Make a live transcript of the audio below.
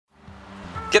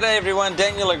G'day everyone,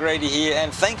 Daniel O'Grady here,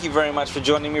 and thank you very much for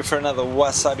joining me for another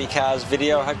Wasabi Cars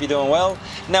video. I hope you're doing well.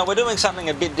 Now we're doing something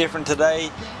a bit different today.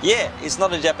 Yeah, it's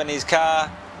not a Japanese car,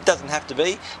 doesn't have to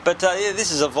be, but yeah,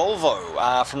 this is a Volvo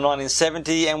from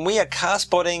 1970, and we are car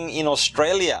spotting in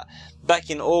Australia. Back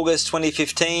in August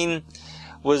 2015,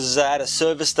 was at a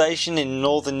service station in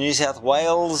northern New South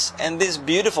Wales, and this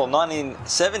beautiful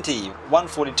 1970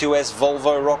 142S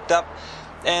Volvo rocked up,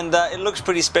 and it looks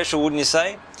pretty special, wouldn't you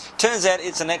say? Turns out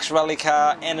it's an ex-rally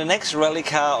car, and an ex-rally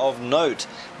car of note.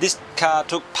 This car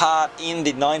took part in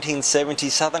the 1970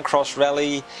 Southern Cross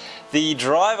Rally. The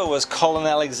driver was Colin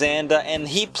Alexander, and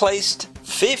he placed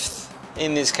 5th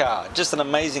in this car. Just an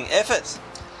amazing effort.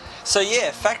 So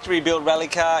yeah, factory built rally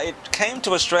car. It came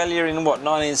to Australia in what,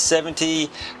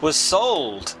 1970, was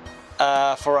sold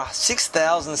for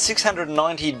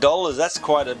 $6,690. That's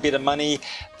quite a bit of money.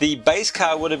 The base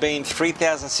car would have been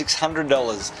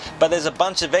 $3,600, but there's a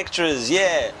bunch of extras.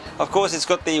 Yeah, of course it's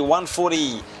got the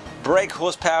 140 brake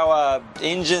horsepower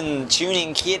engine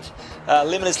tuning kit,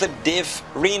 limited slip diff,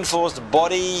 reinforced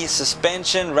body,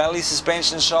 suspension, rally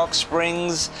suspension shock,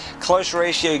 springs, close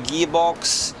ratio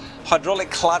gearbox, hydraulic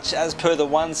clutch as per the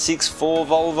 164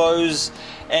 Volvos,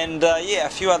 and yeah, a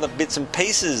few other bits and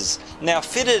pieces. Now,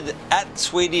 fitted at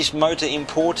Swedish Motor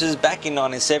Importers back in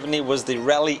 1970 was the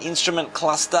rally instrument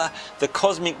cluster, the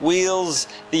cosmic wheels,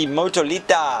 the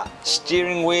Motolita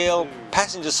steering wheel,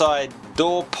 passenger side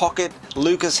door pocket,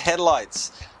 Lucas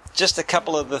headlights. Just a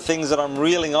couple of the things that I'm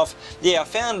reeling off. Yeah, I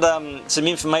found some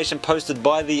information posted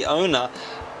by the owner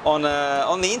on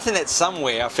the internet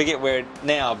somewhere. I forget where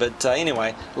now, but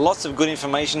anyway, lots of good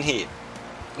information here.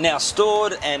 Now,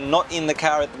 stored and not in the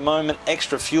car at the moment,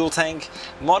 extra fuel tank,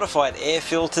 modified air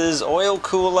filters, oil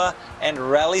cooler, and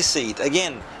rally seat.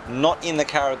 Again, not in the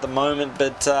car at the moment,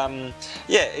 but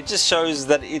yeah, it just shows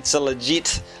that it's a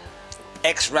legit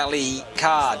ex-rally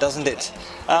car, doesn't it?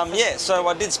 Yeah, so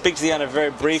I did speak to the owner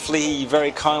very briefly. He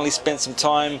very kindly spent some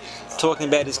time talking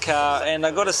about his car, and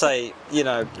I got to say, you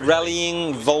know,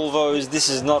 rallying Volvos, this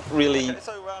is not really,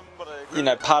 you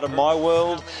know, part of my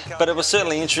world, but it was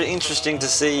certainly interesting to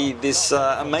see this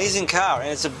amazing car, and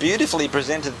it's a beautifully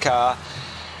presented car.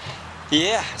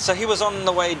 Yeah, so he was on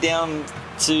the way down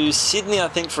to Sydney, I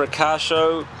think, for a car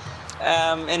show.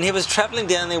 And he was travelling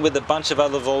down there with a bunch of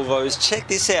other Volvos. Check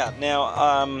this out.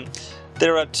 Now,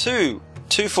 there are two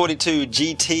 242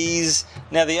 GTs.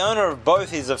 Now, the owner of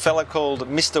both is a fella called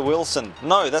Mr. Wilson.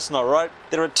 No, that's not right.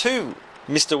 There are two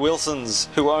Mr. Wilsons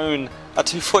who own a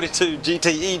 242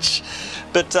 GT each.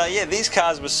 But yeah, these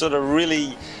cars were sort of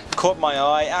really caught my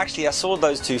eye. Actually, I saw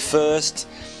those two first.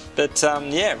 But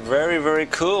yeah, very, very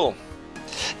cool.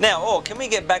 Now, can we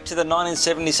get back to the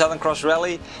 1970 Southern Cross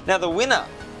Rally? Now, the winner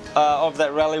of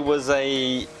that rally was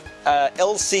a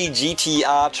LC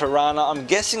GTR Tirana. I'm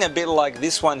guessing a bit like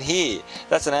this one here.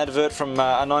 That's an advert from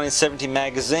a 1970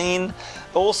 magazine.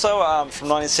 Also from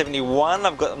 1971,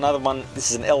 I've got another one. This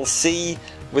is an LC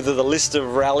with the list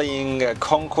of rallying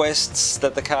conquests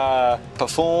that the car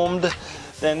performed.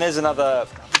 Then there's another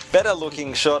better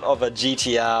looking shot of a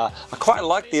GTR. I quite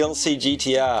like the LC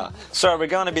GTR. Sorry, we're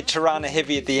going a bit Tirana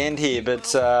heavy at the end here, but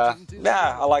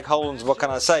yeah, I like Hollands, what can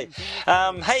I say?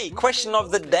 Hey, question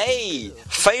of the day.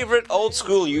 Favourite old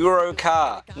school Euro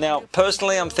car? Now,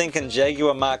 personally, I'm thinking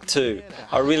Jaguar Mark II.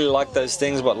 I really like those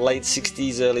things, what, late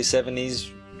 60s, early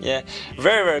 70s? Yeah,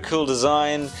 very, very cool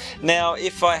design. Now,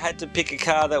 if I had to pick a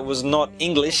car that was not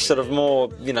English, sort of more,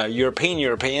 you know,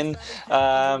 European,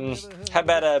 how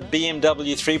about a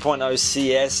BMW 3.0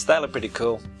 CS? They look pretty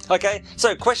cool. Okay,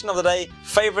 so question of the day,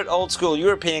 favourite old school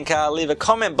European car? Leave a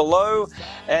comment below,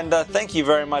 and thank you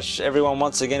very much everyone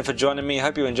once again for joining me.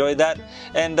 Hope you enjoyed that,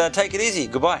 and take it easy.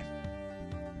 Goodbye.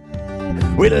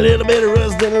 With a little bit of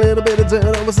rust and a little bit of turn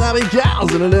on wasabi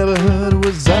cows in the neighborhood,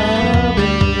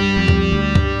 wasabi.